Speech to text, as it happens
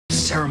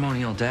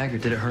ceremonial dagger.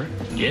 Did it hurt?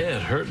 Yeah,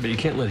 it hurt, but you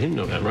can't let him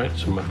know that, right?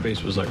 So my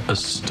face was like a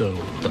stone.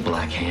 The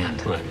Black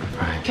Hand. Right.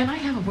 Right. Can I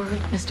have a word,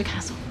 Mr.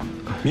 Castle?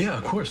 Yeah,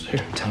 of course.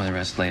 Here. Tell me the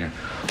rest later.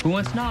 Who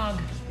wants Nog?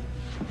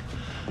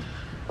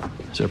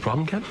 Is there a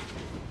problem, Captain?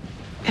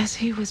 As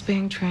he was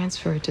being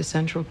transferred to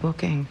Central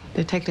Booking,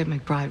 Detective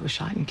McBride was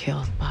shot and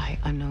killed by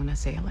unknown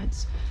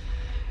assailants.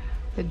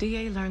 The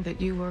DA learned that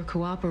you were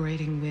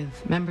cooperating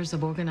with members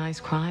of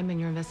organized crime in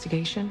your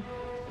investigation.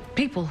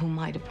 People who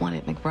might have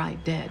wanted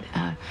McBride dead.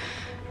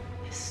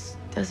 This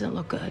doesn't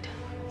look good,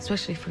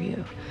 especially for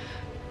you.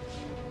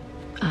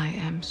 I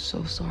am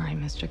so sorry,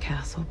 Mr.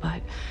 Castle,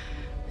 but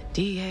the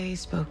DA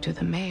spoke to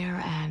the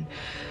mayor and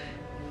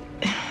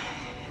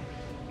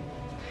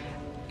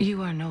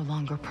you are no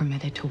longer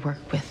permitted to work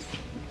with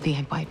the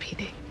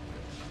NYPD.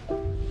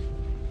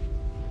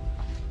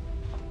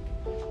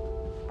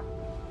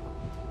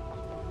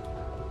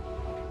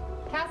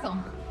 Castle.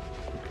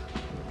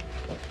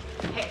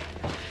 Hey.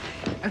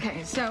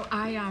 Okay, so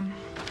I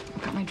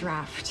got my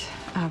draft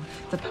of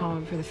the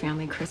poem for the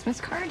family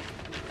Christmas card.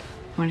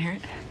 Want to hear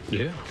it?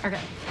 Yeah.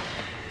 Okay.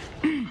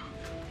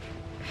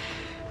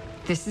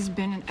 This has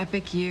been an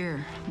epic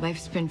year.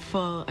 Life's been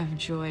full of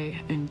joy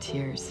and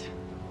tears.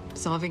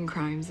 Solving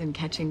crimes and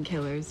catching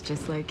killers,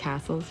 just like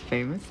Castle's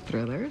famous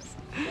thrillers.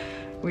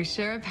 We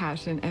share a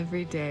passion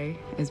every day.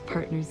 As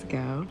partners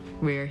go,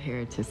 we're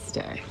here to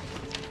stay.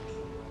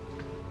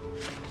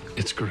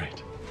 It's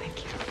great.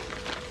 Thank you.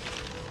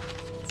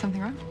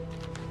 Something wrong?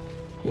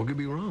 What could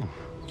be wrong?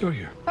 You're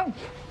here. Oh.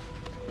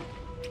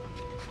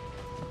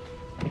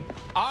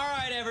 All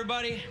right,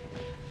 everybody.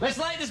 Let's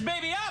light this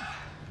baby up.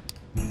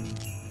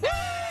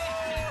 Woo!